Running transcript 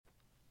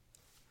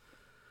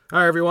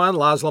Hi everyone,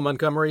 Laszlo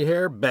Montgomery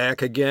here,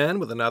 back again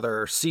with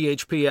another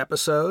CHP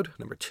episode,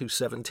 number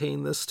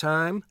 217 this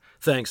time.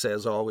 Thanks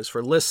as always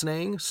for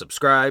listening,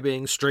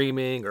 subscribing,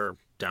 streaming, or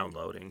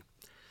downloading.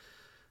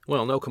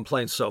 Well, no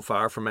complaints so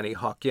far from any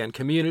Hokkien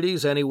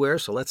communities anywhere,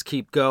 so let's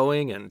keep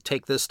going and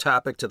take this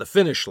topic to the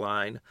finish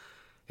line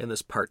in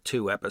this part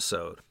 2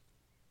 episode.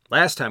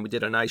 Last time we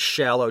did a nice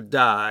shallow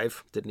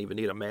dive, didn't even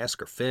need a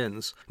mask or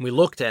fins, and we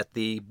looked at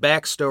the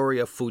backstory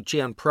of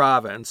Fujian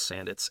province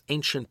and its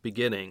ancient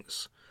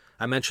beginnings.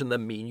 I mentioned the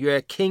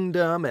Mingyue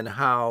Kingdom and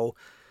how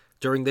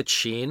during the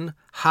Qin,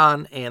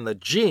 Han, and the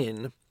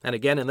Jin, and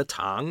again in the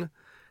Tang,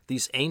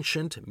 these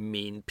ancient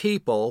Min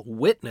people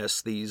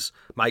witnessed these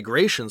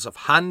migrations of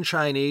Han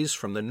Chinese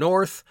from the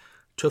north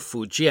to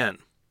Fujian,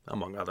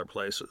 among other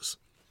places.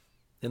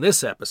 In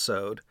this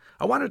episode,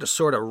 I wanted to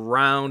sort of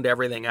round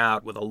everything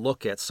out with a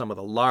look at some of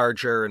the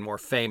larger and more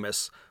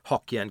famous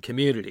Hokkien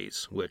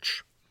communities,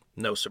 which,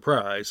 no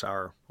surprise,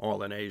 are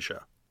all in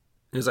Asia.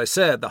 As I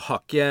said, the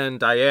Hokkien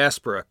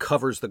diaspora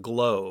covers the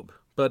globe,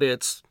 but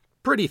it's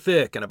pretty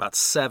thick in about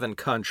 7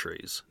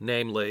 countries,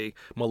 namely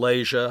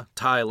Malaysia,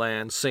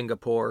 Thailand,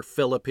 Singapore,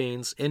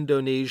 Philippines,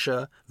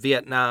 Indonesia,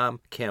 Vietnam,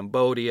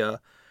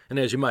 Cambodia, and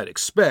as you might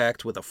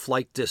expect, with a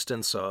flight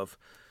distance of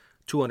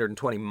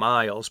 220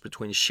 miles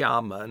between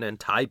Xiamen and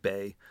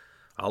Taipei,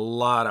 a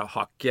lot of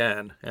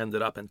Hokkien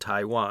ended up in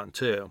Taiwan,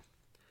 too.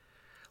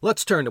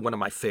 Let's turn to one of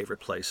my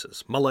favorite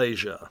places,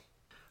 Malaysia.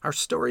 Our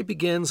story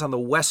begins on the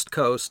west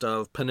coast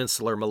of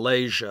peninsular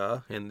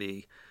Malaysia in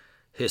the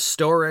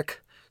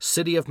historic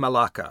city of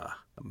Malacca,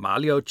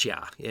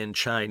 Malaysia in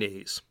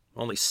Chinese.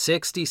 Only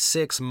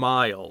 66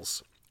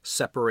 miles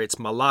separates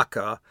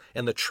Malacca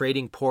and the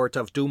trading port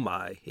of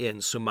Dumai in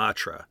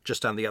Sumatra,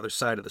 just on the other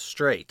side of the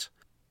strait,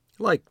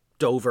 like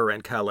Dover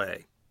and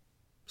Calais.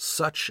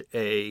 Such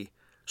a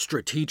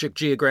strategic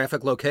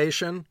geographic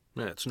location.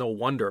 It's no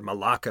wonder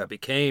Malacca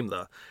became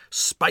the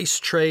spice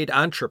trade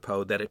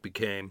entrepot that it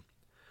became.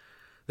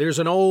 There's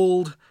an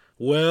old,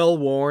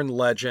 well-worn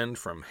legend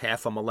from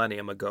half a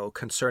millennium ago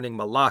concerning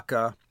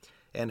Malacca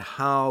and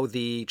how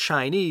the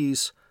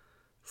Chinese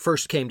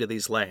first came to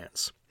these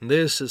lands.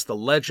 This is the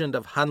legend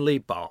of Han Li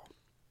Bao.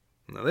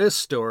 Now, this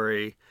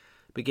story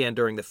began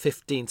during the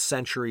 15th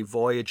century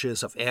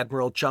voyages of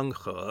Admiral Zheng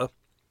He.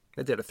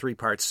 I did a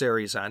 3-part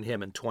series on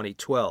him in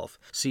 2012,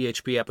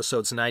 CHP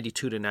episodes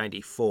 92 to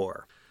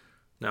 94.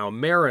 Now, a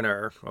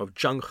mariner of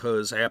Zheng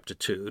He's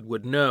aptitude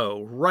would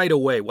know right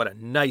away what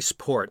a nice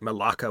port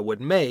Malacca would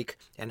make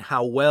and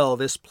how well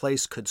this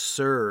place could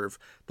serve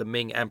the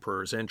Ming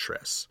Emperor's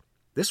interests.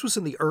 This was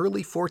in the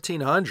early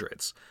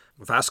 1400s.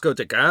 Vasco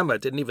da Gama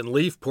didn't even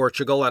leave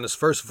Portugal on his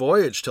first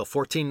voyage till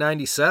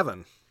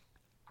 1497.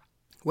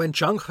 When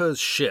Zheng He's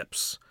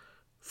ships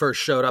first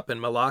showed up in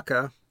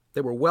Malacca,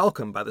 they were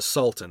welcomed by the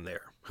Sultan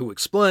there, who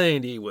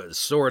explained he was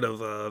sort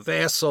of a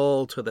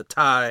vassal to the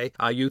Thai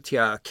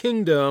Ayutthaya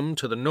kingdom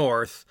to the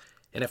north,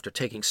 and after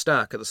taking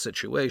stock of the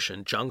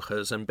situation, Zheng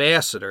He's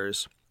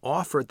ambassadors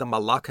offered the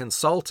Malaccan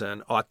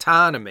Sultan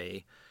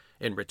autonomy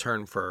in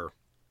return for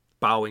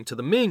bowing to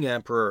the Ming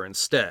Emperor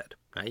instead.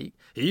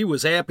 He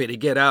was happy to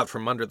get out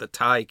from under the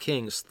Thai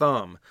king's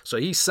thumb, so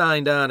he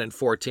signed on in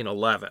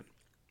 1411.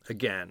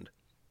 Again,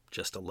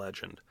 just a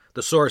legend.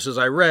 The sources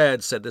I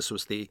read said this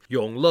was the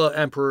Yongle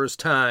Emperor's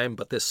time,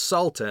 but this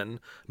Sultan,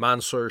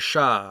 Mansur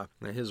Shah,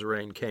 his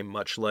reign came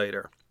much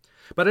later.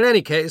 But in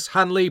any case,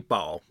 Han Li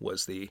Bao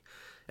was the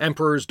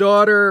emperor's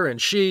daughter,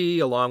 and she,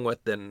 along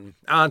with an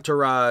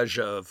entourage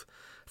of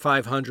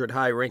 500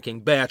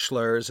 high-ranking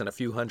bachelors and a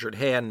few hundred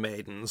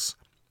handmaidens,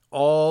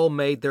 all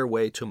made their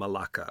way to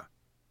Malacca.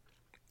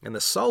 And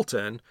the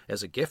Sultan,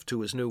 as a gift to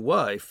his new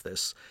wife,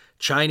 this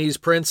Chinese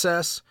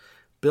princess,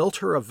 built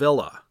her a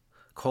villa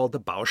called the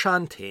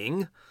Baoshan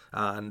Ting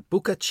on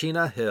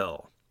Bukachina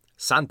Hill.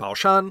 San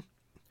Baoshan?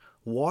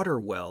 Water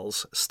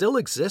wells still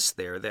exist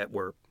there that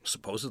were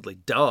supposedly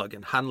dug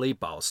in Han Li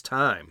Bao's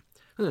time.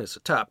 It's a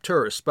top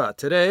tourist spot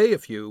today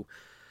if you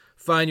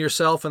find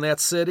yourself in that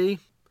city.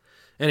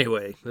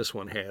 Anyway, this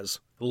one has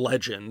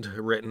legend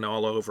written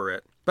all over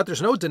it. But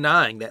there's no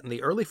denying that in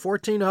the early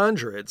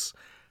 1400s,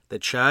 the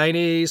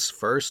Chinese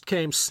first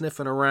came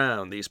sniffing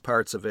around these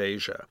parts of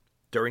Asia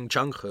during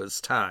Zheng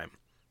He's time.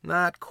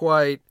 Not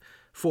quite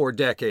 4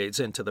 decades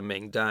into the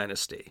Ming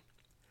Dynasty.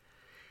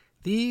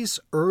 These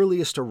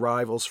earliest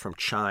arrivals from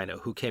China,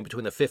 who came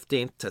between the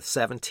 15th to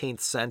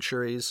 17th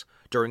centuries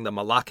during the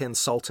Malaccan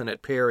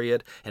Sultanate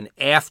period and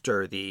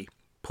after the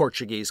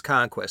Portuguese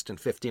conquest in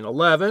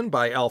 1511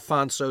 by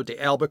Alfonso de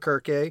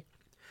Albuquerque,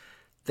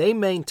 they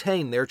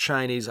maintained their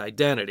Chinese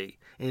identity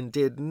and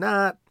did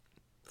not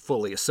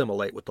fully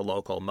assimilate with the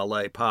local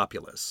Malay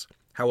populace.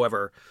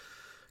 However,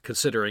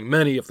 considering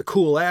many of the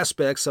cool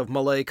aspects of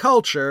Malay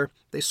culture,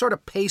 they sort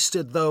of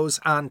pasted those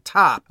on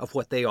top of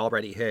what they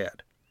already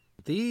had.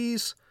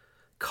 These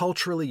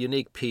culturally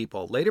unique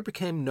people later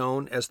became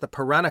known as the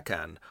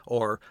Peranakan,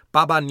 or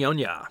Baba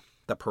Nyonya.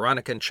 The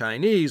Peranakan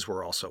Chinese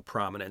were also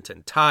prominent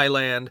in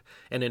Thailand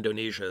and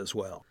Indonesia as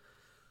well.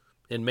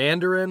 In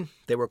Mandarin,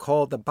 they were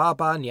called the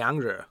Baba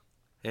Nyangre,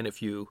 And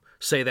if you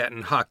say that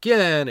in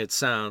Hokkien, it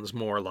sounds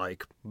more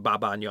like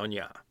Baba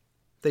Nyonya.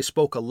 They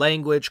spoke a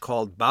language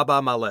called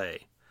Baba Malay.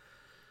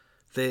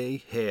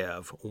 They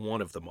have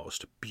one of the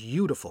most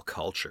beautiful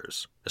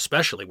cultures,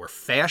 especially where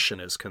fashion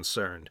is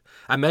concerned.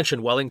 I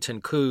mentioned Wellington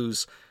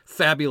Koo's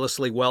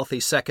fabulously wealthy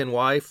second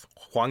wife,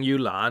 Huang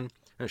Yulan.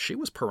 She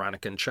was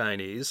Peranakan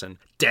Chinese and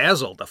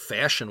dazzled the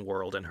fashion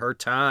world in her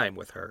time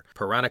with her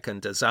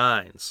Peranakan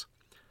designs.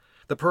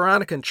 The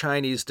Peranakan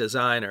Chinese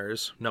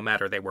designers, no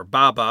matter they were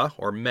Baba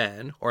or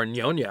men or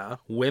Nyonya,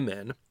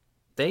 women,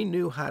 they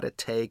knew how to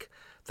take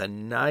the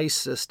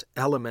nicest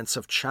elements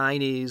of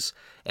Chinese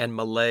and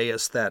Malay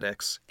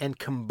aesthetics and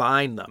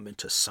combine them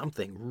into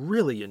something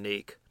really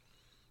unique.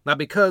 Now,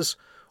 because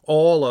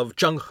all of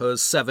Zheng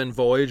He's 7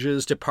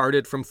 voyages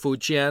departed from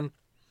Fujian,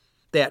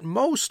 that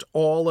most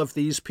all of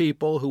these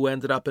people who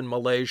ended up in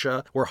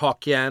Malaysia were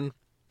Hokkien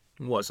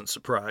wasn't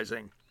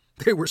surprising.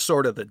 They were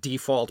sort of the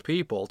default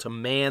people to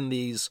man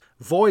these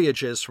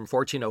voyages from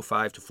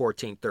 1405 to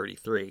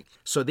 1433.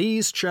 So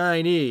these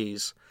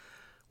Chinese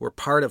were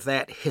part of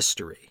that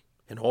history.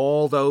 And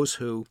all those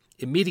who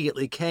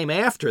immediately came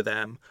after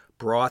them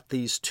brought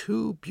these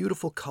two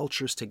beautiful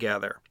cultures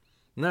together.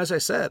 And as I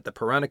said, the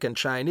Peranakan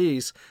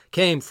Chinese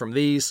came from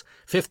these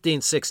 15th,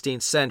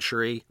 16th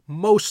century,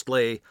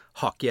 mostly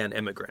Hokkien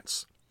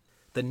immigrants.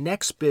 The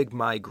next big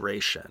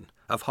migration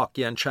of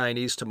Hokkien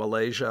Chinese to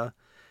Malaysia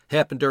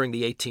happened during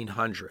the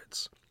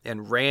 1800s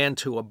and ran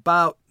to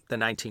about the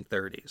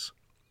 1930s.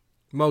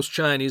 Most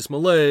Chinese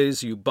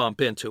Malays you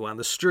bump into on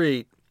the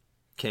street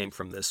came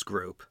from this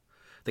group.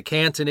 The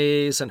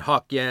Cantonese and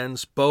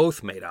Hokkiens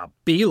both made a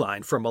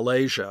beeline for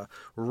Malaysia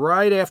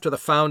right after the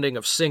founding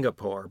of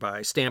Singapore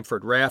by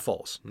Stamford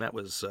Raffles, and that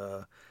was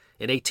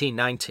in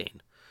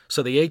 1819.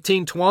 So the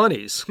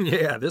 1820s,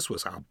 yeah, this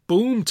was a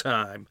boom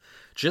time.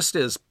 Just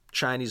as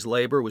Chinese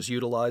labor was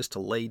utilized to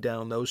lay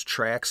down those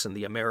tracks in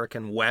the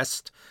American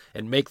West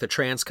and make the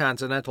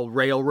Transcontinental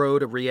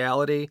Railroad a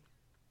reality,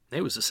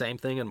 it was the same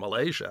thing in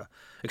Malaysia.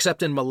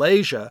 Except in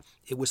Malaysia,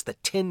 it was the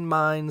tin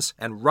mines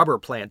and rubber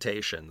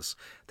plantations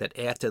that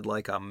acted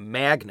like a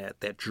magnet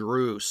that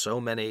drew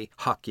so many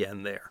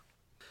Hokkien there.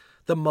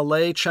 The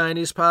Malay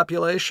Chinese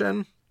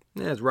population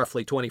is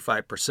roughly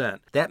 25%.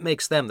 That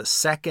makes them the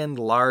second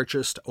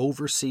largest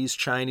overseas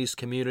Chinese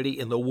community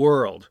in the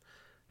world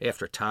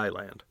after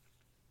Thailand.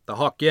 The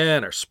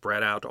Hokkien are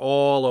spread out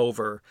all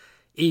over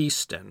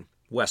East and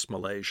West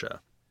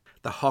Malaysia.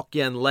 The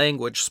Hokkien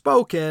language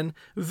spoken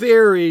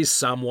varies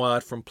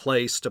somewhat from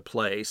place to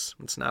place.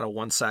 It's not a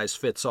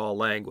one-size-fits-all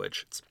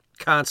language. It's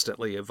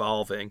constantly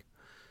evolving.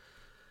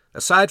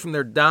 Aside from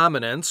their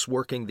dominance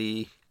working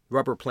the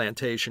rubber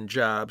plantation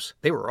jobs,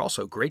 they were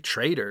also great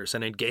traders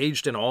and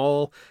engaged in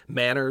all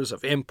manners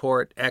of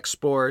import,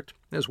 export,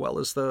 as well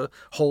as the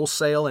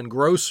wholesale and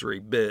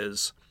grocery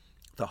biz.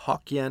 The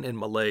Hokkien in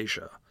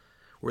Malaysia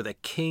were the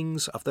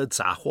kings of the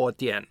Zahuo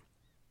Dian.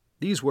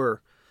 These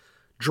were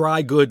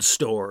dry goods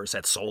stores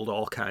that sold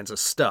all kinds of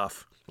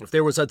stuff. If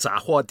there was a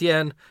Zahuo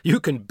Dian, you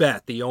can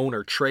bet the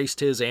owner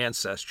traced his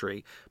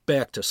ancestry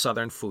back to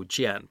southern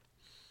Fujian.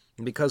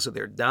 And because of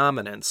their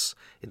dominance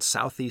in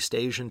Southeast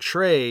Asian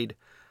trade,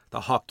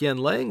 the Hokkien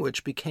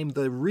language became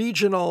the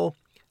regional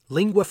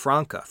lingua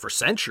franca for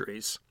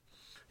centuries.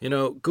 You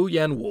know, Gu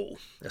Yanwu,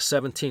 a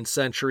 17th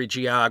century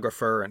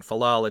geographer and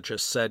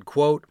philologist, said,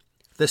 quote,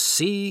 "The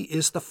sea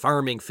is the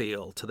farming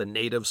field to the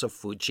natives of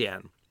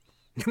Fujian."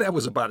 That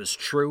was about as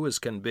true as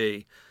can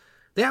be.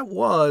 That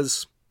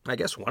was, I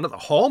guess, one of the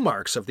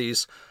hallmarks of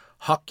these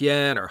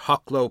Hokkien or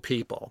Hoklo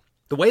people.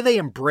 The way they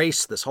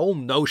embraced this whole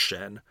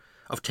notion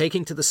of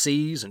taking to the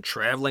seas and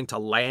traveling to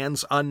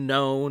lands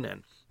unknown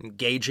and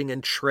engaging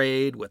in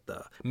trade with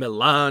the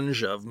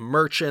melange of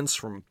merchants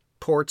from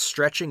ports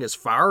stretching as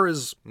far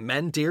as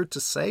men dared to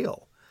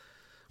sail.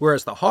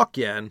 Whereas the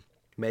Hokkien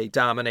may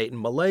dominate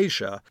in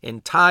Malaysia,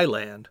 in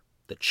Thailand,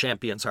 the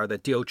champions are the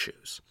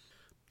Teochews.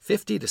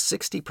 50 to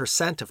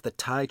 60% of the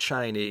Thai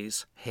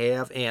Chinese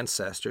have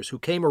ancestors who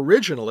came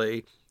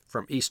originally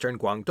from eastern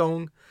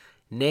Guangdong,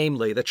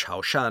 namely the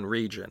Chaoshan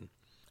region.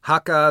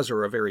 Hakkas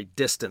are a very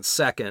distant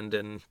second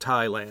in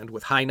Thailand,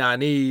 with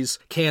Hainanese,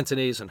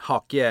 Cantonese, and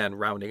Hokkien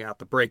rounding out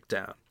the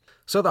breakdown.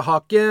 So the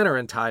Hokkien are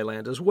in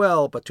Thailand as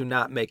well, but do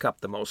not make up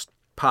the most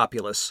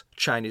populous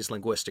Chinese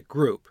linguistic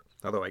group,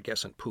 although I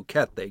guess in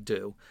Phuket they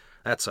do.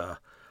 That's a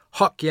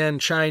Hokkien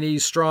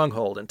Chinese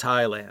stronghold in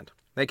Thailand.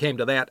 They came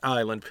to that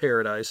island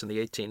paradise in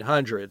the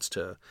 1800s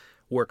to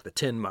work the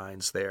tin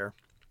mines there.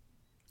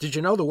 Did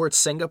you know the word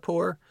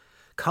Singapore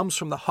comes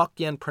from the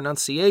Hokkien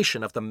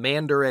pronunciation of the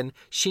Mandarin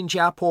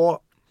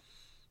Shinjiapo?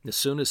 As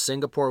soon as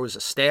Singapore was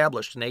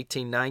established in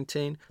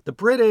 1819, the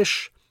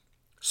British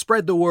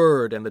spread the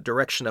word in the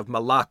direction of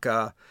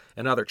Malacca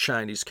and other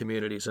Chinese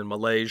communities in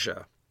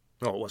Malaysia.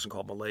 Oh, it wasn't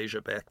called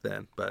Malaysia back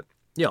then, but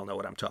you all know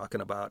what I'm talking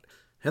about.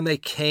 And they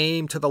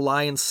came to the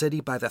Lion City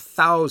by the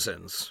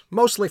thousands,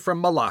 mostly from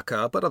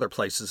Malacca, but other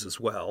places as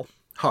well,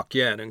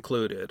 Hokkien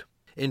included,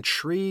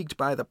 intrigued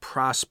by the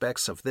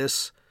prospects of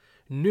this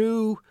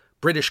new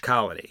British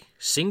colony,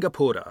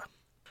 Singapura.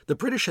 The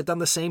British had done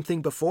the same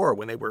thing before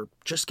when they were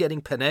just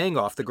getting Penang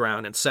off the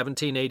ground in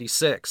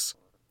 1786.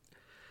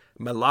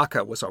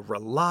 Malacca was a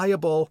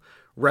reliable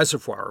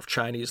reservoir of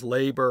Chinese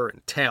labor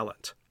and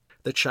talent.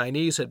 The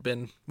Chinese had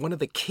been one of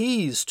the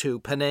keys to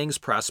Penang's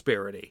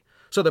prosperity,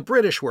 so the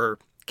British were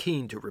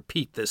keen to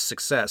repeat this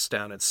success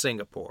down in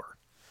Singapore.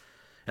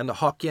 And the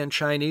Hokkien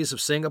Chinese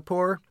of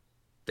Singapore?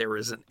 There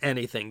isn't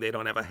anything they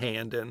don't have a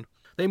hand in.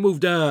 They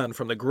moved on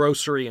from the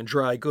grocery and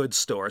dry goods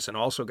stores and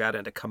also got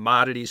into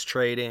commodities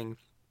trading,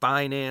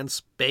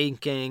 finance,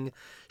 banking,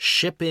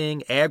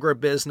 shipping,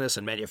 agribusiness,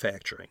 and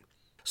manufacturing.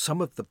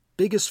 Some of the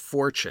biggest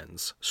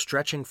fortunes,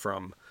 stretching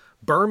from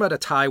Burma to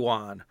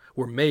Taiwan,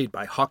 were made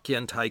by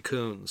Hokkien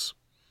tycoons.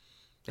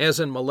 As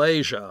in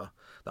Malaysia,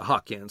 the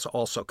Hokkiens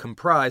also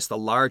comprise the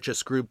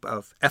largest group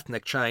of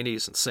ethnic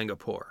Chinese in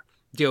Singapore.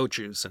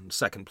 Teochews in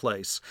second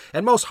place,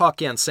 and most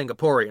Hokkien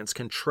Singaporeans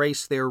can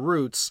trace their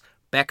roots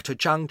back to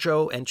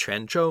Zhangzhou and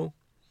Quanzhou.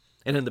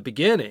 And in the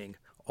beginning,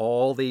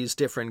 all these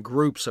different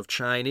groups of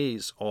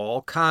Chinese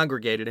all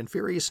congregated in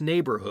various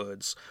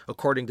neighborhoods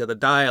according to the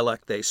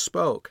dialect they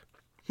spoke.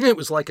 It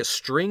was like a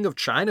string of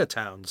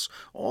Chinatowns,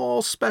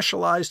 all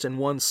specialized in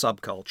one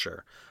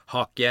subculture: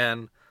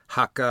 Hokkien,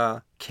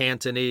 Hakka,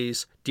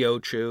 Cantonese,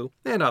 Teochew,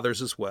 and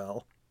others as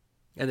well.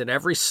 And in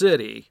every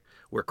city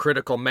where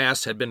critical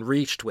mass had been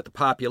reached with the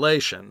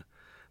population,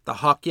 the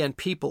Hokkien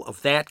people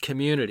of that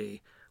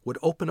community would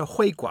open a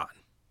huiguan,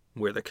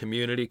 where the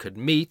community could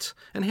meet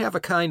and have a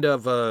kind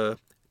of a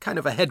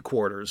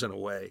headquarters in a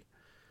way.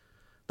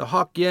 The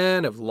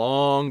Hokkien have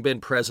long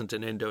been present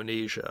in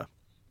Indonesia.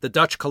 The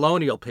Dutch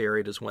colonial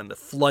period is when the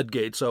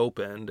floodgates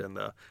opened and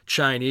the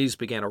Chinese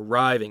began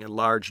arriving in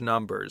large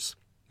numbers.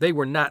 They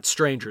were not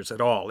strangers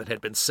at all and had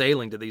been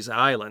sailing to these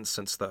islands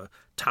since the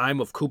time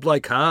of Kublai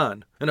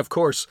Khan, and of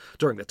course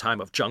during the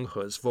time of Zheng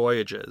He's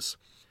voyages.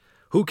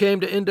 Who came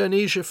to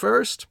Indonesia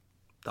first?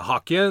 The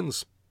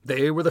Hokkiens.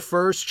 They were the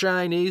first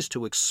Chinese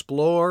to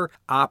explore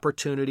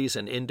opportunities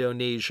in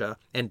Indonesia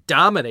and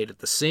dominated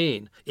the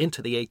scene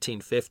into the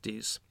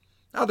 1850s.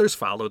 Others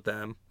followed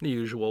them, the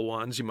usual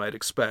ones you might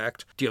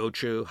expect: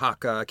 Teochew,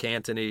 Hakka,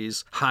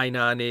 Cantonese,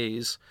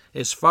 Hainanese.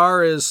 As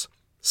far as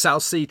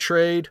South Sea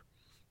trade,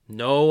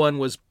 no one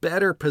was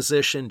better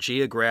positioned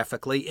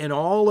geographically in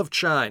all of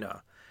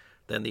China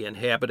than the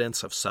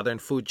inhabitants of southern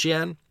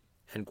Fujian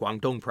and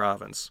Guangdong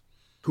province,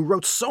 who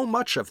wrote so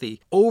much of the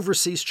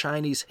overseas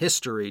Chinese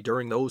history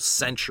during those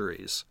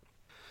centuries.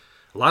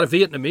 A lot of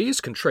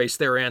Vietnamese can trace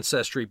their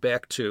ancestry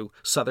back to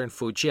southern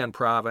Fujian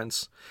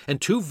province, and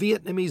 2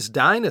 Vietnamese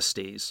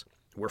dynasties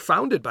were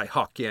founded by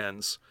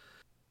Hokkiens.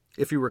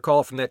 If you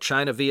recall from that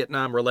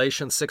China-Vietnam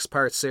Relations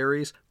 6-part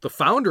series, the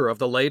founder of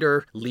the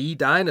later Li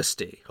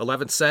dynasty,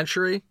 11th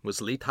century,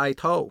 was Li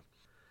Taitou.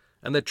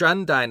 And the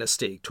Zhen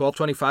dynasty,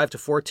 1225 to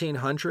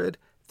 1400,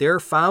 their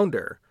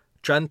founder,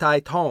 Zhen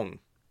Taitong.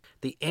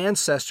 The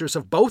ancestors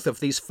of both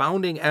of these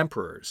founding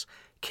emperors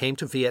came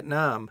to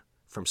Vietnam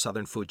from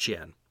southern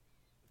Fujian.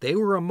 They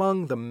were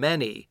among the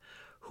many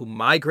who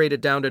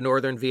migrated down to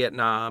northern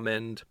Vietnam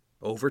and,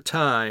 over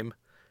time,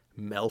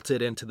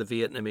 melted into the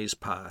Vietnamese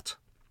pot.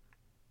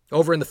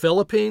 Over in the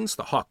Philippines,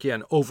 the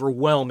Hokkien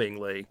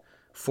overwhelmingly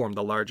formed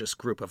the largest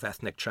group of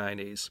ethnic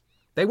Chinese.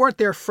 They weren't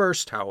there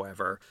first,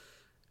 however.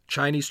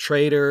 Chinese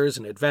traders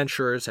and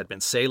adventurers had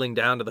been sailing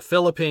down to the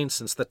Philippines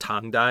since the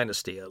Tang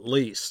Dynasty, at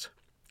least.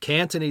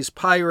 Cantonese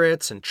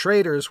pirates and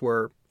traders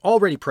were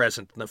already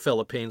present in the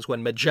Philippines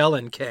when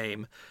Magellan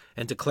came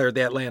and declared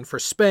that land for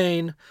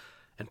Spain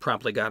and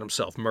promptly got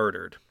himself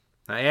murdered.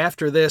 Now,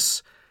 after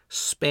this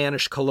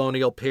Spanish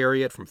colonial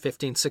period from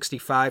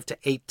 1565 to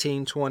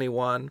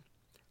 1821,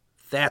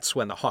 that's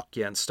when the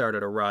Hokkien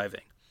started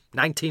arriving.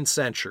 19th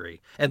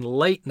century, and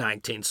late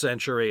 19th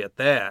century at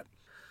that.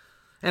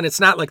 And it's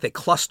not like they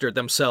clustered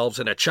themselves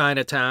in a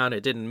Chinatown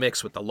and didn't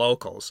mix with the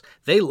locals.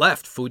 They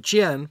left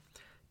Fujian,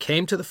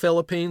 came to the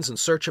Philippines in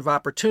search of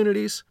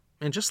opportunities,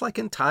 and just like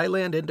in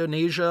Thailand,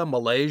 Indonesia,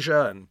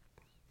 Malaysia, and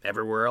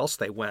everywhere else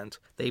they went,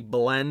 they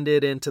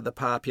blended into the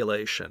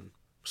population.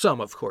 Some,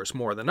 of course,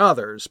 more than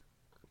others,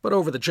 but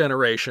over the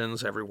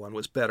generations, everyone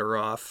was better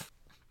off.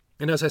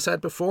 And as I said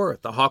before,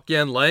 the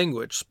Hokkien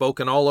language,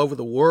 spoken all over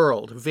the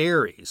world,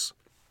 varies.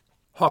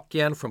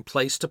 Hokkien from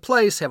place to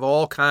place have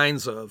all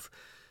kinds of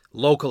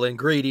local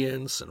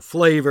ingredients and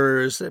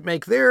flavors that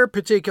make their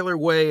particular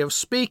way of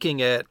speaking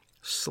it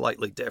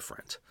slightly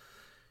different.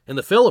 In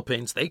the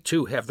Philippines, they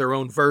too have their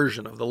own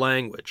version of the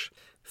language.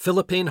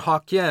 Philippine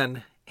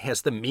Hokkien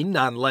has the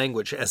Minnan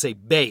language as a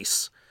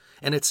base,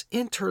 and it's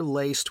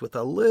interlaced with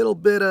a little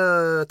bit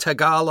of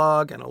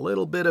Tagalog and a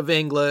little bit of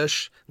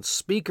English. And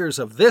speakers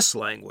of this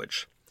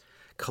language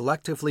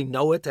collectively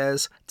know it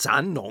as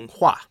Zan Nong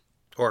Hua,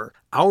 or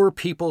our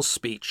people's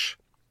speech.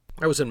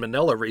 I was in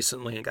Manila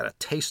recently and got a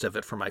taste of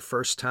it for my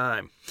first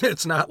time.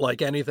 It's not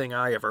like anything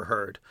I ever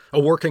heard. A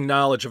working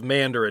knowledge of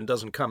Mandarin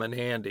doesn't come in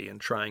handy in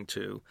trying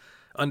to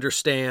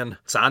understand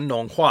Zan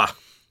Nong Hua.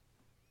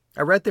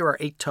 I read there are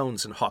 8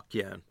 tones in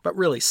Hokkien, but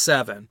really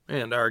 7,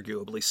 and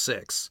arguably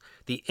 6.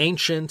 The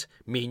ancient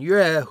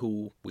Minyue,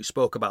 who we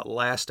spoke about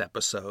last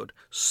episode,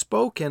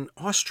 spoke an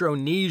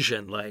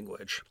Austronesian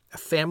language, a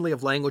family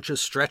of languages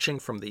stretching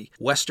from the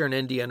western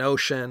Indian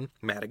Ocean,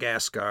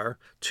 Madagascar,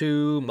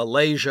 to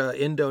Malaysia,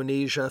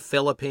 Indonesia,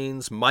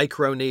 Philippines,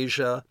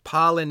 Micronesia,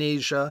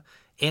 Polynesia,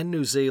 and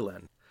New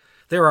Zealand.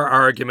 There are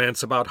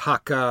arguments about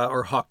Hakka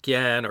or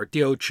Hokkien or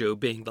Teochew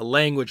being the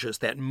languages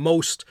that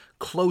most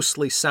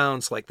closely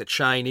sounds like the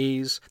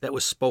Chinese that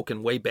was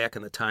spoken way back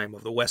in the time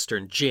of the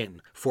Western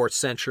Jin, 4th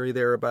century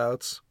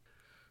thereabouts.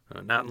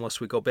 Not unless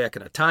we go back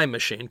in a time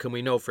machine can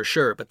we know for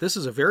sure, but this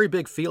is a very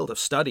big field of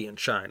study in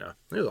China.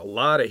 There's a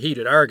lot of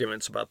heated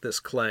arguments about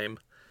this claim.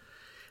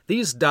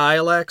 These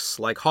dialects,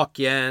 like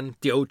Hokkien,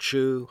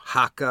 Teochew,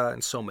 Hakka,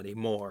 and so many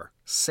more,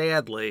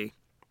 sadly,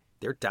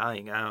 they're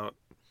dying out.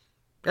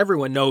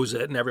 Everyone knows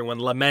it and everyone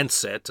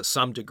laments it to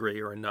some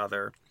degree or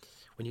another.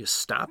 When you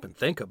stop and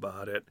think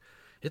about it,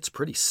 it's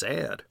pretty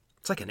sad.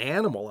 It's like an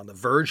animal on the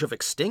verge of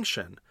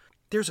extinction.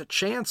 There's a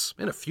chance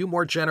in a few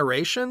more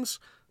generations,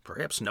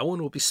 perhaps no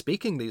one will be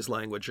speaking these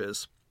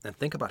languages. And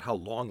think about how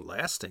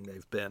long-lasting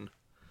they've been.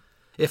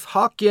 If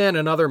Hokkien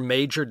and other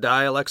major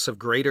dialects of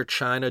Greater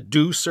China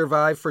do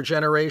survive for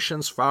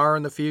generations far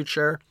in the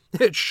future,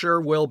 it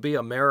sure will be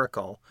a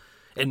miracle.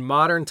 In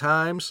modern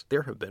times,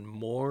 there have been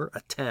more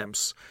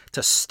attempts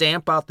to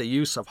stamp out the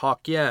use of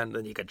Hokkien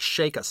than you could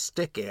shake a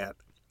stick at.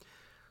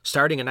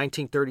 Starting in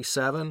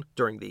 1937,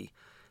 during the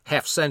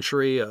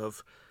half-century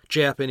of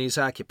Japanese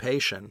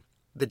occupation,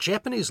 the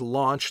Japanese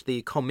launched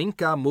the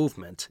Kuomintang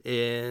movement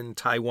in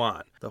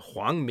Taiwan, the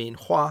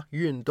Huangminhua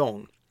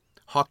Yundong.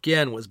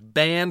 Hokkien was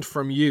banned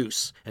from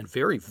use, and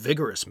very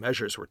vigorous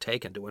measures were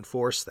taken to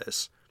enforce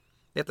this.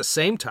 At the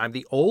same time,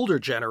 the older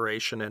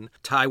generation in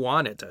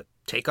Taiwan had to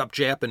take up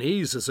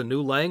Japanese as a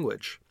new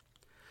language.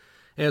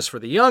 As for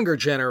the younger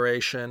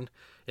generation,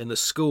 in the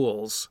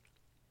schools,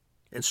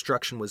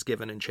 instruction was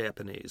given in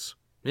Japanese.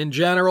 In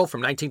general,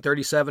 from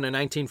 1937 to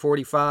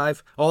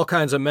 1945, all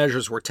kinds of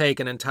measures were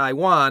taken in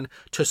Taiwan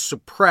to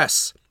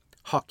suppress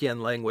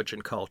Hokkien language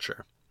and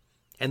culture.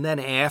 And then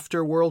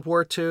after World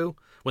War II,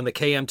 when the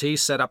KMT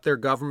set up their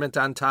government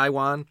on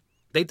Taiwan,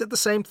 they did the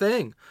same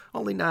thing,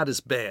 only not as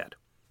bad.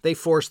 They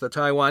forced the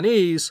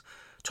Taiwanese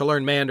to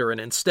learn Mandarin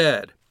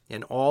instead,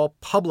 and all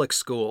public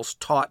schools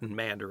taught in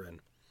Mandarin.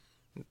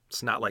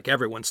 It's not like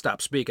everyone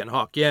stopped speaking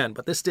Hokkien,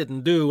 but this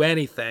didn't do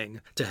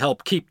anything to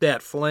help keep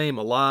that flame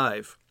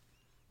alive.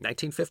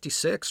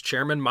 1956,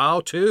 Chairman Mao,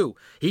 too,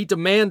 he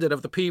demanded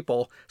of the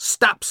people,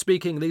 stop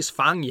speaking these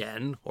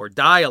fangyan, or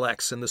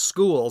dialects, in the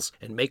schools,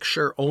 and make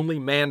sure only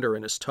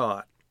Mandarin is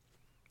taught.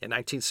 In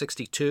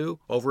 1962,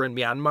 over in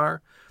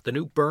Myanmar, the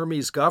new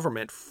Burmese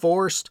government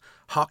forced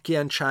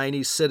Hokkien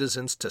Chinese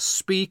citizens to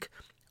speak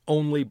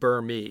only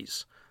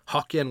Burmese.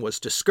 Hokkien was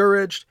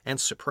discouraged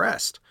and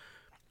suppressed.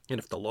 And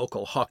if the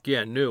local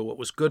Hokkien knew what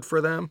was good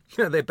for them,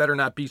 they better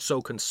not be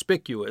so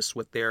conspicuous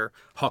with their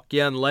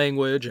Hokkien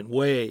language and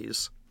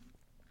ways.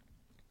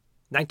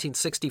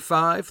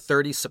 1965,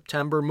 30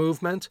 September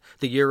movement,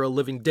 the year of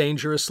living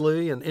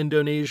dangerously in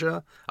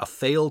Indonesia, a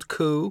failed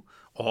coup,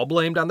 all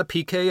blamed on the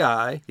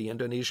PKI, the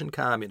Indonesian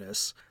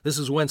communists. This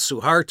is when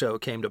Suharto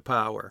came to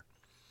power.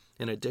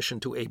 In addition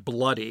to a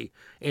bloody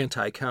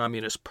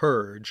anti-communist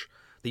purge,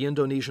 the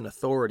Indonesian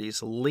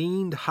authorities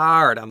leaned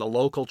hard on the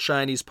local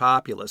Chinese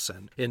populace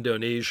in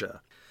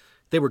Indonesia.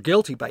 They were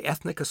guilty by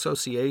ethnic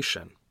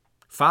association.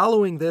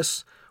 Following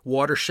this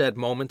watershed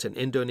moment in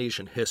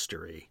Indonesian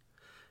history,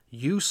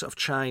 use of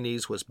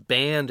Chinese was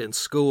banned in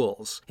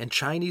schools, and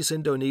Chinese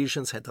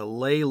Indonesians had to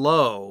lay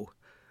low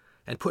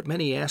and put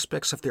many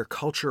aspects of their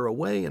culture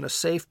away in a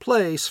safe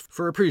place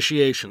for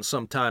appreciation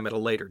sometime at a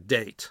later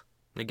date.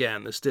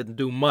 Again, this didn't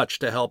do much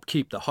to help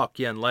keep the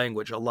Hokkien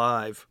language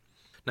alive.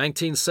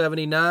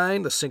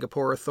 1979, the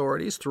Singapore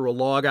authorities threw a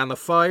log on the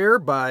fire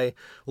by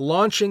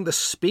launching the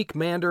Speak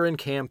Mandarin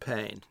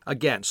campaign.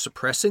 Again,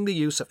 suppressing the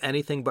use of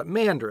anything but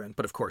Mandarin,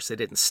 but of course they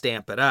didn't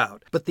stamp it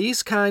out. But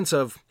these kinds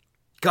of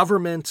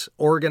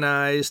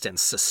government-organized and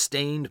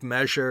sustained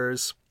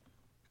measures,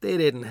 they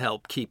didn't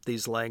help keep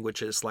these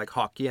languages like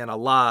Hokkien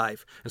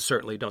alive, and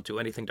certainly don't do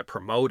anything to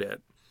promote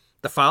it.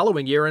 The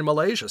following year in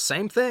Malaysia,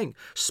 same thing.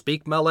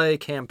 Speak Malay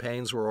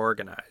campaigns were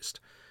organized.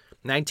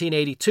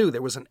 1982,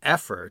 there was an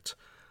effort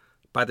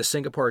by the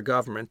Singapore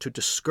government to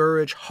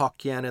discourage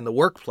Hokkien in the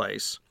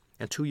workplace.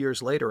 And 2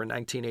 years later, in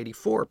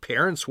 1984,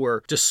 parents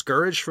were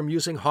discouraged from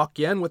using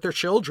Hokkien with their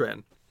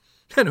children.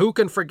 And who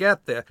can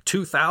forget the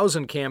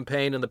 2000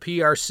 campaign in the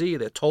PRC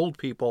that told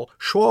people,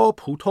 说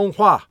普通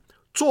话,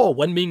 做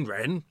文明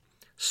人,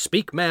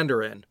 speak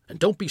Mandarin, and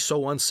don't be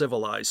so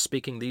uncivilized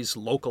speaking these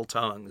local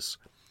tongues.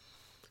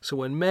 So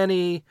when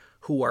many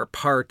who are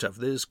part of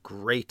this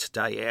great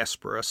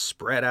diaspora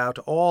spread out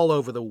all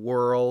over the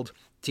world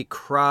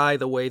decry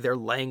the way their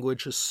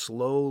language is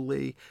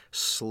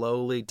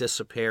slowly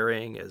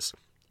disappearing as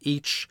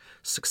each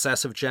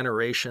successive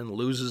generation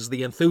loses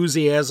the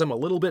enthusiasm a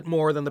little bit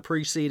more than the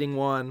preceding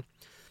one.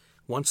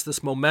 Once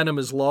this momentum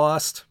is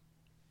lost,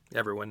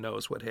 everyone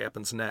knows what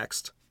happens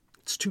next.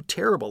 It's too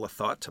terrible a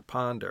thought to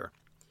ponder.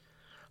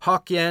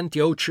 Hokkien,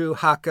 Teochew,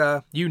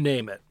 Hakka, you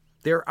name it.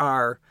 There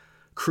are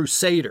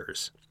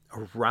crusaders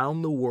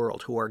around the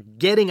world who are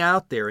getting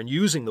out there and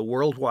using the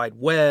World Wide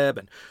Web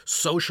and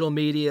social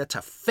media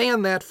to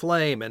fan that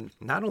flame and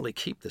not only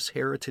keep this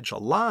heritage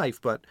alive,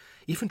 but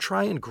even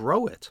try and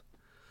grow it.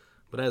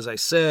 But as I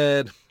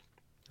said,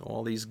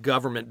 all these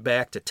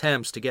government-backed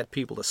attempts to get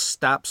people to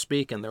stop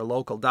speaking their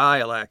local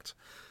dialect,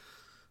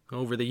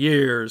 over the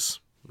years,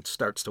 it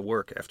starts to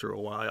work after a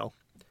while.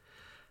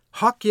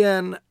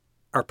 Hokkien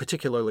are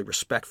particularly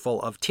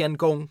respectful of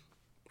Tiangong,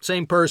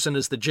 same person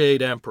as the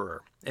Jade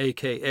Emperor,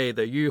 a.k.a.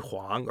 the Yu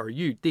Huang or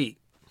Yu Di.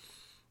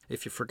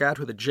 If you forgot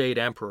who the Jade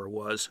Emperor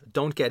was,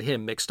 don't get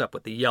him mixed up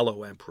with the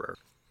Yellow Emperor.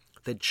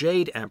 The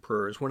Jade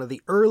Emperor is one of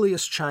the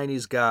earliest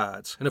Chinese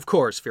gods, and of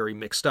course very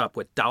mixed up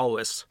with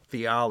Taoist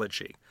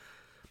theology.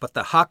 But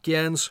the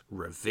Hokkiens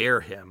revere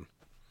him.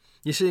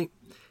 You see,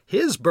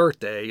 his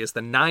birthday is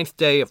the 9th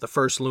day of the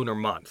first lunar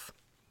month.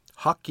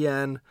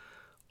 Hokkien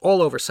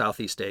all over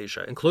Southeast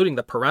Asia, including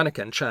the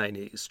Peranakan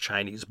Chinese,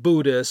 Chinese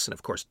Buddhists, and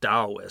of course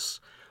Taoists,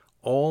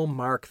 all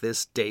mark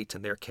this date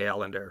in their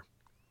calendar.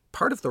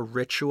 Part of the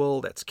ritual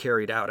that's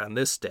carried out on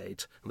this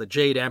date, the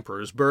Jade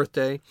Emperor's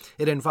birthday,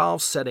 it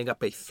involves setting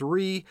up a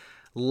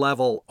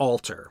 3-level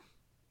altar.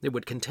 It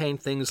would contain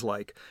things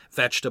like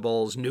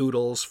vegetables,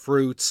 noodles,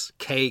 fruits,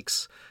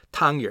 cakes,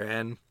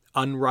 tangyuan,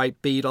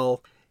 unripe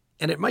betel,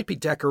 and it might be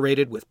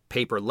decorated with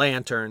paper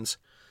lanterns.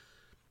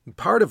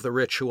 Part of the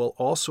ritual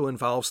also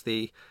involves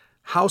the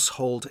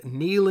household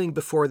kneeling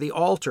before the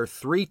altar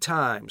 3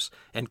 times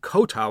and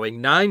kowtowing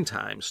 9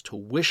 times to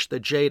wish the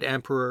Jade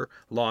Emperor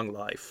long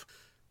life.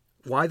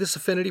 Why this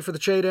affinity for the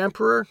Jade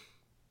Emperor?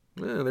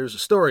 There's a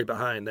story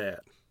behind that.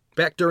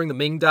 Back during the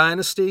Ming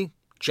Dynasty,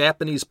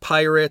 Japanese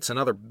pirates and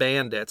other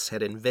bandits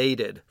had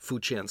invaded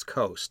Fujian's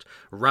coast,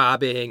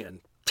 robbing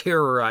and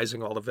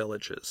terrorizing all the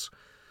villages.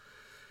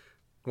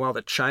 While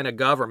the China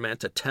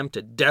government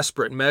attempted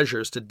desperate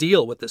measures to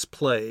deal with this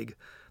plague,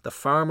 the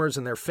farmers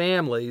and their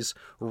families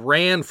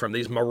ran from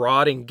these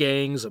marauding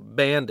gangs of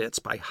bandits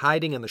by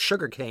hiding in the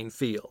sugarcane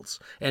fields,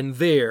 and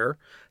there,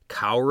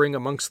 cowering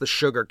amongst the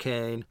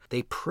sugarcane,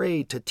 they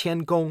prayed to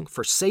Tiangong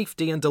for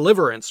safety and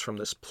deliverance from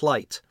this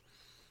plight.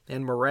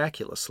 And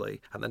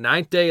miraculously, on the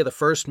 9th day of the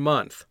first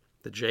month,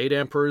 the Jade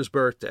Emperor's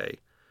birthday,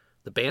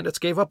 the bandits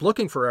gave up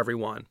looking for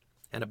everyone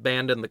and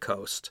abandoned the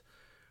coast.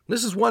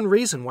 This is one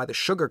reason why the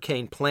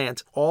sugarcane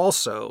plant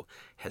also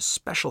has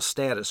special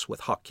status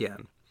with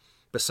Hokkien.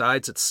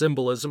 Besides its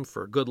symbolism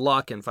for good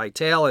luck and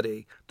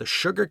vitality, the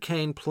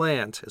sugarcane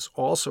plant is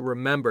also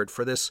remembered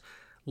for this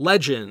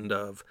legend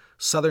of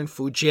southern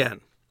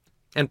Fujian.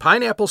 And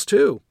pineapples,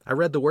 too. I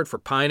read the word for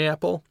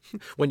pineapple.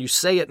 When you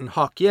say it in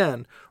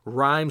Hokkien,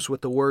 rhymes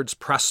with the words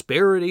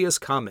prosperity is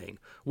coming,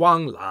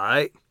 Wang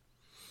Lai.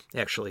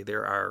 Actually,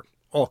 there are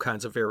all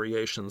kinds of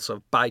variations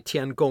of Bai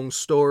Tiangong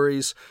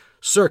stories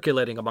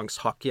circulating amongst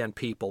Hokkien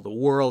people the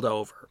world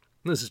over.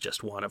 This is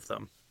just one of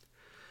them.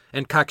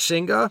 And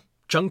Kaxinga,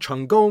 Zheng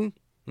Chenggong,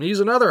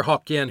 he's another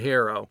Hokkien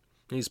hero.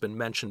 He's been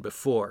mentioned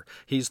before.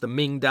 He's the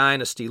Ming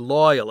Dynasty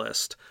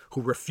loyalist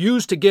who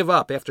refused to give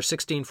up after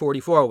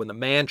 1644 when the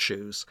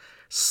Manchus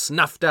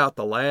snuffed out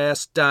the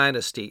last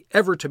dynasty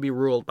ever to be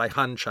ruled by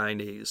Han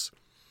Chinese.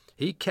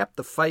 He kept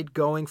the fight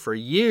going for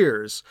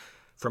years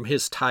from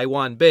his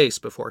Taiwan base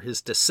before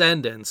his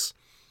descendants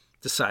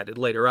decided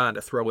later on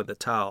to throw in the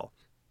towel.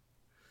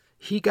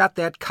 He got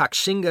that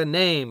Kaxinga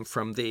name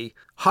from the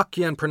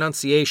Hokkien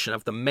pronunciation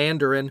of the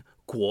Mandarin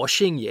Guo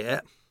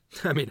Xingye.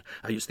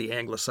 I use the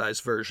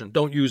anglicized version.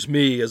 Don't use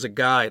me as a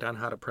guide on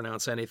how to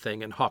pronounce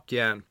anything in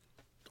Hokkien.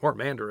 Or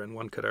Mandarin,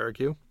 one could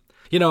argue.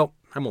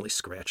 I'm only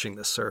scratching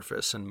the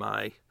surface in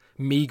my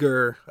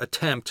meager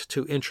attempt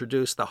to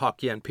introduce the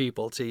Hokkien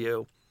people to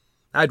you.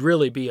 I'd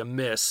really be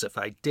amiss if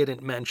I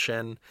didn't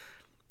mention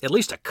at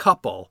least a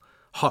couple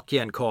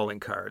Hokkien calling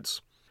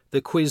cards.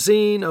 The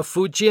cuisine of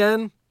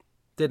Fujian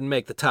didn't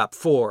make the top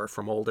 4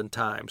 from olden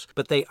times,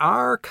 but they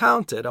are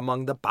counted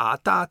among the Ba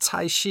Da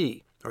Cai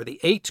Xi, or the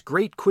 8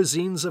 great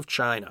cuisines of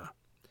China.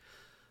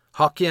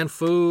 Hokkien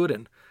food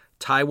and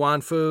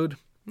Taiwan food,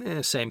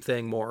 same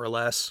thing more or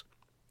less.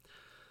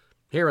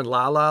 Here in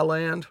La La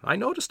Land, I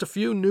noticed a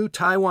few new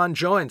Taiwan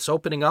joints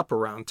opening up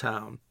around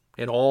town.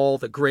 In all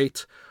the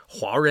great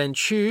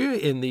Huarenqu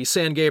in the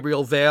San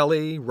Gabriel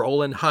Valley,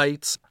 Roland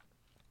Heights.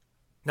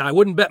 Now, I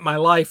wouldn't bet my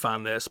life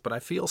on this, but I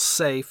feel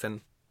safe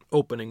in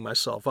opening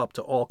myself up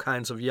to all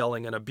kinds of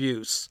yelling and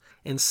abuse,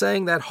 in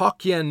saying that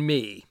Hokkien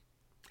mee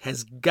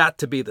has got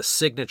to be the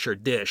signature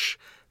dish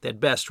that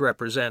best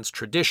represents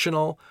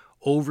traditional,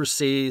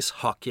 overseas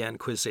Hokkien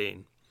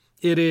cuisine.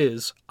 It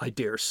is, I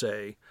dare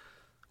say,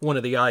 one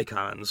of the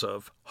icons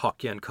of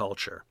Hokkien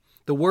culture.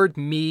 The word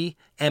mee,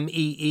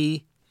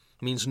 M-E-E,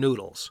 means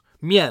noodles.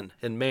 Mian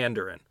in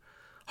Mandarin.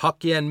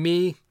 Hokkien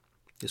mee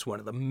is one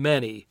of the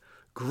many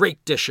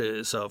great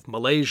dishes of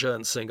Malaysia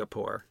and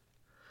Singapore.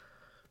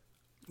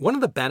 One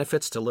of the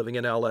benefits to living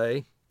in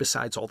LA,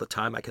 besides all the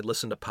time I could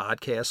listen to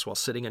podcasts while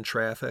sitting in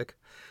traffic,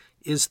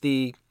 is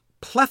the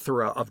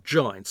plethora of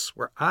joints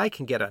where I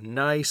can get a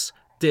nice,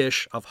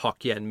 dish of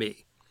Hokkien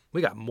mee.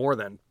 We got more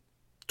than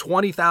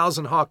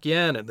 20,000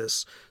 Hokkien in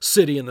this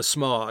city in the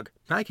smog.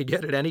 I could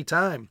get it any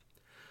time.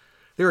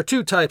 There are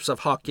two types of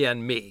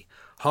Hokkien mee.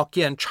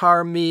 Hokkien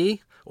char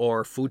mee,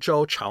 or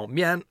Fuzhou chao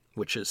mian,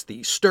 which is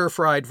the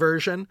stir-fried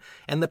version,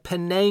 and the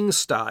Penang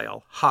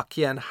style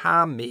Hokkien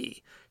ha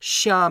mee,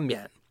 xia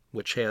mian,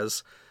 which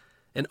has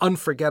an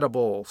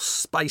unforgettable,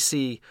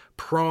 spicy,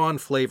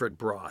 prawn-flavored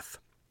broth.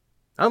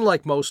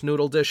 Unlike most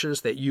noodle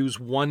dishes that use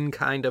one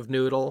kind of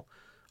noodle,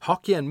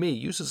 Hokkien mee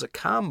uses a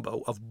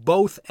combo of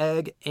both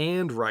egg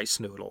and rice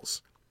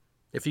noodles.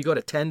 If you go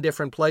to 10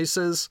 different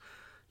places,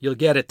 you'll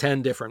get it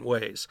 10 different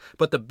ways,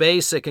 but the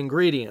basic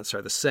ingredients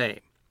are the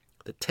same.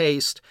 The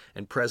taste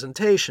and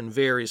presentation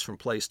varies from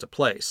place to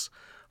place.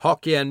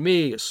 Hokkien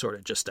mee is sort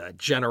of just a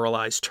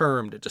generalized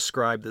term to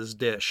describe this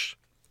dish.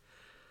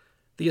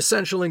 The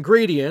essential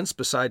ingredients,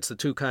 besides the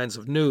two kinds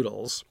of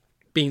noodles,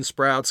 bean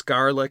sprouts,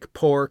 garlic,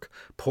 pork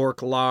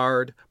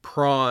lard,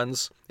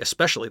 prawns,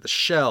 especially the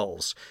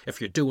shells if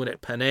you're doing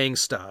it Penang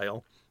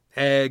style,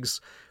 eggs,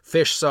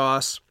 fish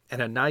sauce,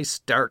 and a nice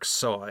dark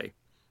soy.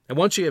 And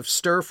once you have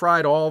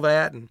stir-fried all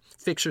that and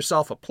fix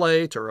yourself a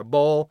plate or a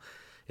bowl,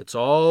 it's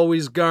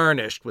always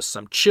garnished with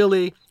some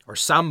chili, or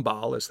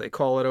sambal as they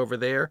call it over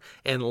there,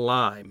 and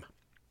lime.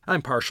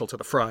 I'm partial to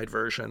the fried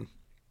version.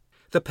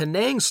 The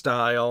Penang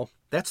style,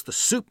 that's the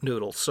soup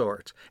noodle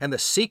sort, and the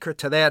secret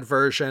to that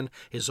version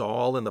is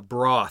all in the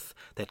broth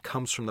that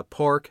comes from the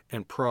pork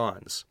and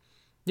prawns.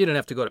 You don't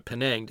have to go to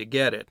Penang to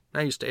get it.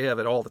 I used to have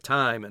it all the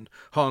time in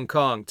Hong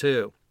Kong,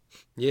 too.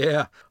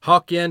 Yeah,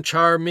 Hokkien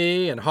char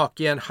mee and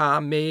Hokkien ha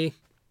mee,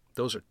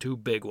 those are two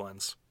big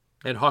ones.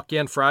 And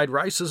Hokkien fried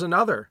rice is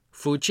another,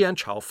 Fujian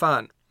chao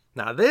fan.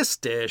 Now this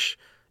dish,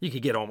 you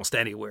could get almost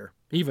anywhere.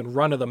 Even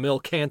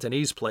run-of-the-mill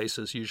Cantonese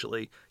places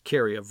usually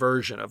carry a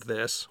version of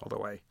this,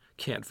 although I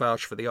can't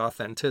vouch for the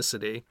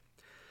authenticity.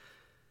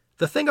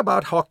 The thing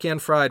about Hokkien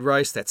fried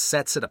rice that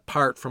sets it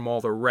apart from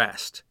all the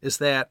rest is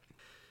that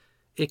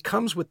it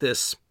comes with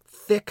this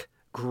thick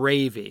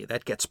gravy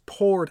that gets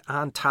poured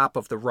on top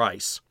of the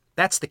rice.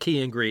 That's the key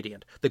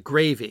ingredient, the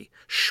gravy,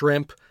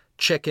 shrimp,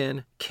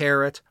 chicken,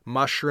 carrot,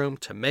 mushroom,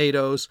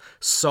 tomatoes,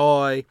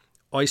 soy,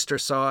 oyster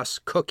sauce,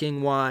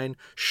 cooking wine,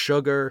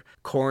 sugar,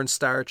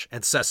 cornstarch,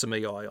 and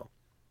sesame oil.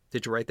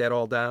 Did you write that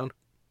all down?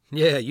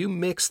 Yeah, you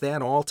mix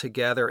that all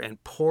together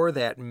and pour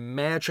that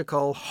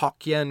magical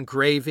Hokkien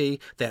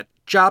gravy,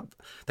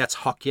 that's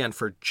Hokkien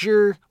for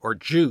jus or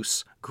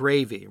juice,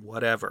 gravy,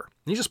 whatever.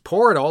 You just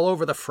pour it all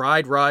over the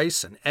fried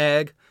rice and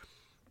egg.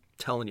 I'm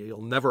telling you,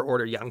 you'll never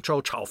order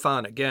Yangzhou chao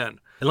fan again.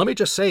 And let me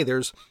just say,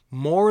 there's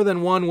more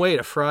than one way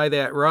to fry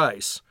that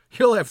rice.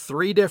 You'll have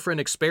 3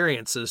 different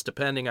experiences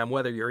depending on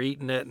whether you're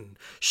eating it in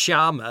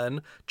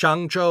Xiamen,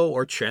 Zhangzhou,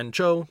 or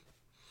Quanzhou.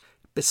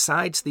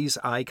 Besides these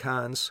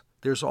icons,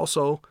 there's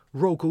also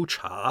rogu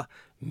cha,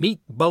 meat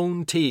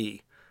bone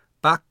tea,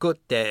 bak kut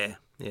de,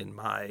 in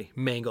my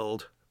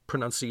mangled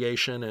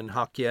pronunciation in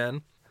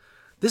Hokkien.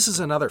 This is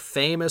another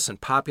famous and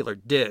popular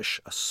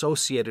dish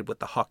associated with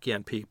the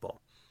Hokkien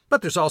people.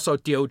 But there's also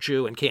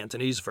teochew and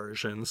Cantonese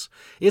versions.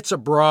 It's a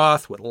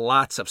broth with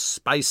lots of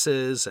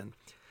spices and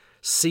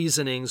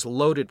seasonings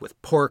loaded with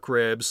pork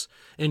ribs.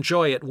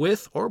 Enjoy it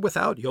with or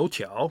without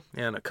youtiao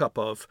and a cup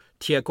of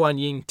tie guan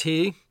yin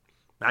tea.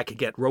 I could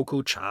get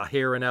roku cha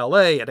here in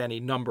LA at any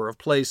number of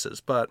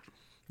places, but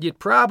you'd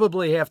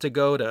probably have to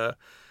go to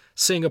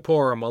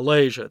Singapore or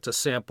Malaysia to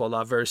sample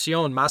la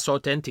versión más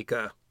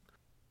auténtica.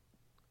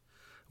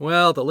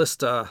 Well, the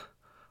list of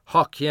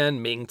Hokkien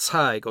Ming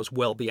Tsai goes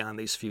well beyond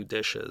these few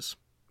dishes.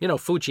 You know,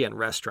 Fujian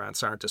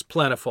restaurants aren't as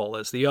plentiful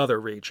as the other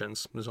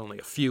regions. There's only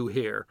a few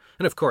here.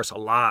 And of course, a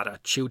lot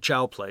of Chiu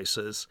Chow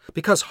places.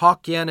 Because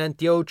Hokkien and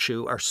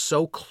Teochew are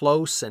so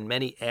close in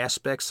many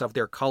aspects of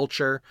their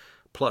culture,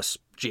 plus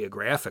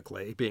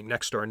geographically, being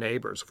next-door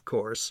neighbors, of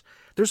course,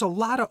 there's a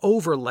lot of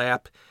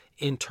overlap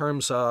in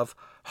terms of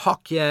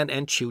Hokkien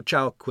and Chiu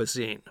Chow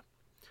cuisine.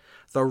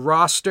 The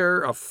roster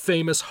of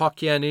famous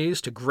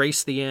Hokkienese to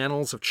grace the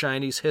annals of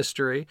Chinese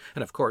history,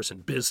 and of course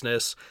in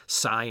business,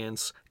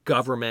 science,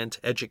 government,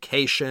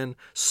 education,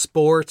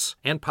 sports,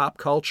 and pop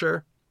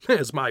culture,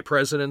 as my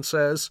president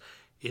says,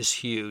 is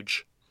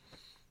huge.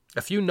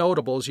 A few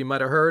notables you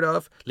might have heard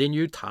of: Lin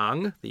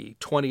Yutang, the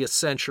 20th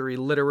century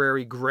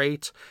literary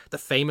great, the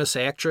famous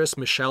actress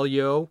Michelle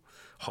Yeoh,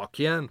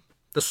 Hokkien,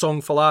 the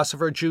Song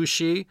philosopher Zhu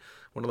Xi,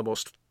 one of the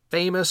most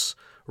famous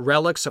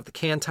relics of the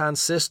Canton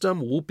system,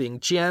 Wu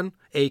Bingjian,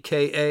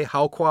 a.k.a.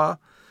 Haokua,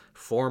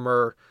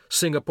 former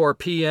Singapore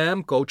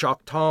PM Goh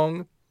Chok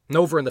Tong. And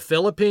over in the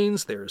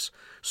Philippines, there's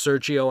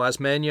Sergio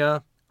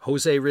Osmeña,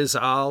 Jose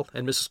Rizal,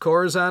 and Mrs.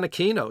 Corazon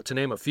Aquino, to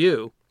name a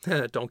few.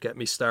 Don't get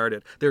me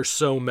started. There's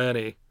so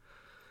many.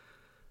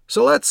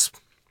 So let's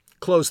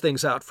close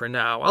things out for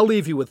now. I'll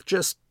leave you with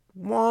just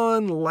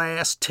one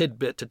last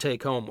tidbit to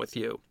take home with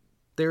you.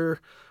 There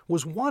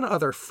was one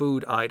other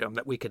food item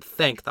that we could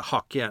thank the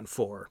Hokkien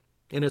for.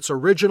 In its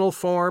original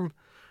form,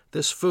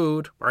 this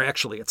food, or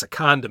actually it's a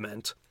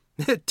condiment,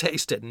 it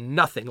tasted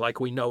nothing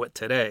like we know it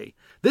today.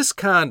 This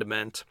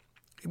condiment,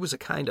 it was a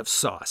kind of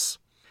sauce.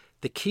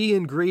 The key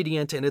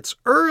ingredient in its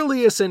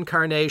earliest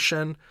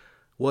incarnation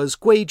was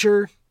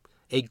guizhi.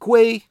 A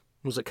gui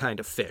was a kind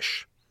of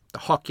fish. The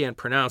Hokkien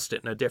pronounced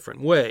it in a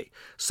different way.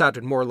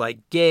 Sounded more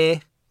like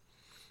ge.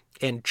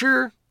 And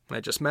zhi, I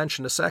just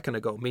mentioned a second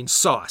ago, means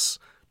sauce,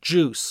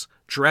 juice,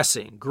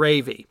 dressing,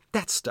 gravy,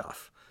 that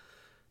stuff.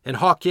 In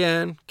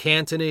Hokkien,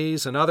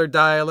 Cantonese, and other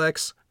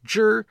dialects,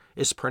 zhi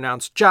is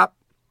pronounced jap.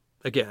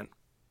 Again,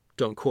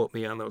 don't quote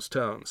me on those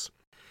tones.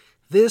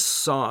 This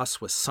sauce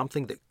was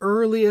something the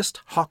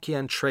earliest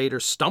Hokkien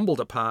traders stumbled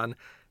upon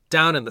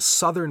down in the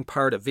southern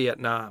part of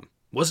Vietnam.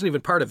 It wasn't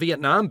even part of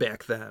Vietnam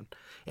back then.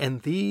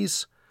 And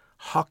these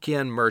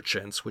Hokkien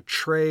merchants would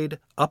trade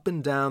up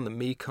and down the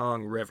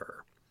Mekong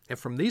River. And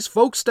from these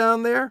folks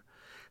down there,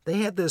 they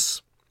had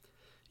this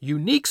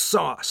unique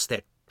sauce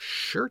that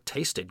sure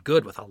tasted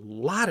good with a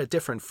lot of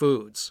different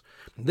foods.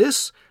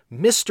 This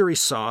mystery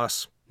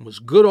sauce was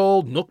good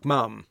old nuoc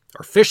mam,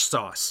 or fish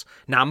sauce,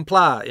 nam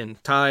pla in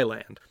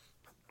Thailand.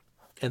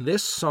 And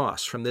this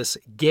sauce from this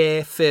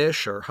ge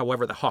fish, or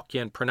however the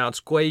Hokkien pronounce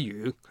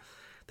guiyu,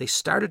 they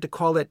started to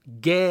call it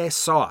ge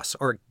sauce,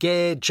 or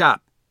ge jap.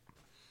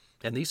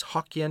 And these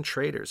Hokkien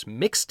traders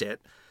mixed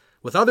it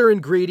with other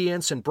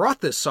ingredients and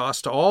brought this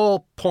sauce to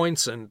all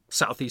points in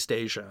Southeast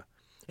Asia.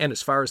 And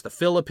as far as the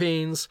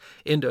Philippines,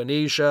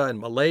 Indonesia, and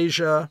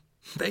Malaysia,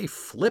 they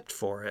flipped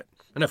for it.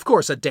 And of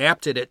course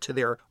adapted it to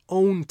their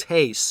own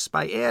tastes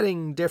by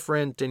adding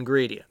different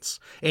ingredients.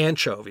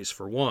 Anchovies,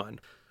 for one.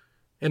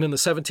 And in the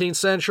 17th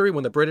century,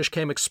 when the British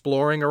came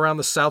exploring around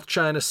the South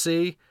China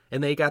Sea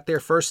and they got their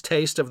first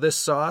taste of this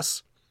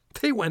sauce,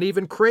 they went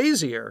even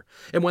crazier.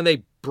 And when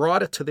they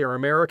brought it to their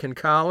American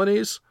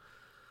colonies,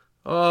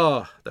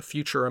 the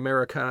future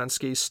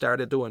Amerikanskis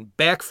started doing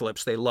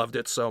backflips. They loved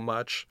it so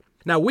much.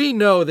 Now, we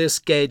know this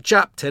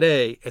ketchup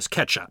today as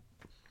ketchup.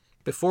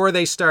 Before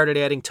they started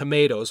adding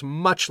tomatoes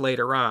much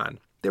later on,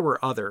 there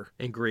were other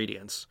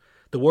ingredients.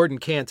 The word in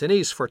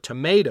Cantonese for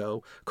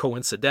tomato,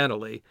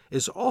 coincidentally,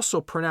 is also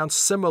pronounced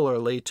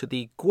similarly to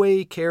the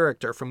gui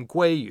character from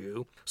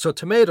guiyu, so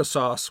tomato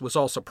sauce was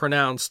also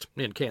pronounced,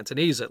 in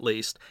Cantonese at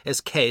least, as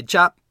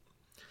ketchup.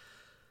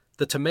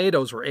 The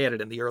tomatoes were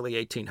added in the early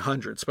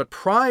 1800s, but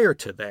prior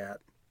to that,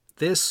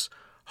 this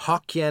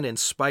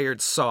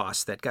Hokkien-inspired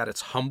sauce that got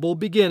its humble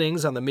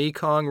beginnings on the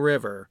Mekong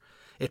River,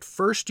 it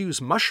first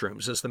used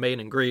mushrooms as the main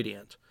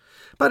ingredient.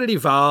 But it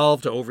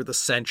evolved over the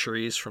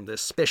centuries from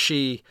this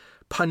fishy,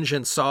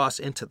 pungent sauce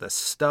into the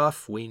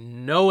stuff we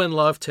know and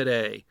love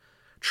today.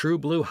 True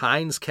Blue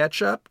Heinz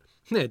ketchup?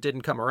 It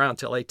didn't come around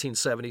till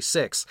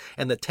 1876,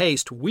 and the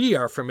taste we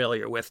are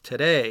familiar with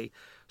today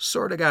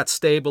sort of got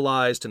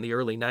stabilized in the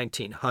early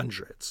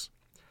 1900s.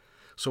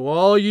 So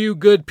all you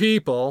good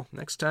people,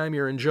 next time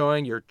you're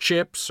enjoying your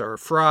chips or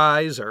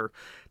fries or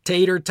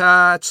tater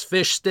tots,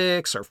 fish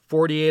sticks, or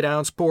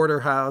 48-ounce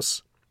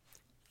porterhouse,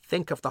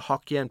 think of the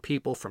Hokkien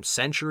people from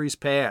centuries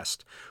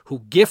past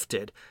who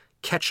gifted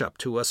ketchup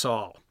to us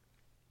all.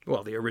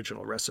 Well, the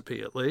original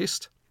recipe at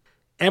least.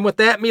 And with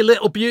that, me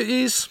little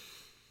beauties,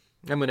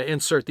 I'm going to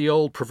insert the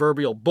old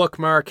proverbial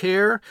bookmark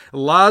here.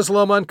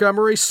 Laszlo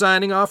Montgomery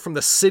signing off from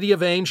the City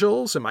of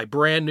Angels in my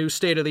brand new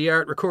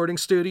state-of-the-art recording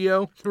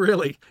studio.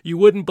 Really, you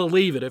wouldn't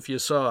believe it if you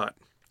saw it.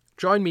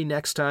 Join me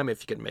next time,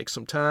 if you can make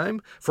some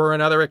time, for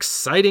another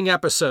exciting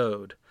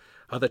episode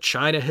of the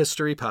China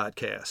History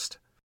Podcast.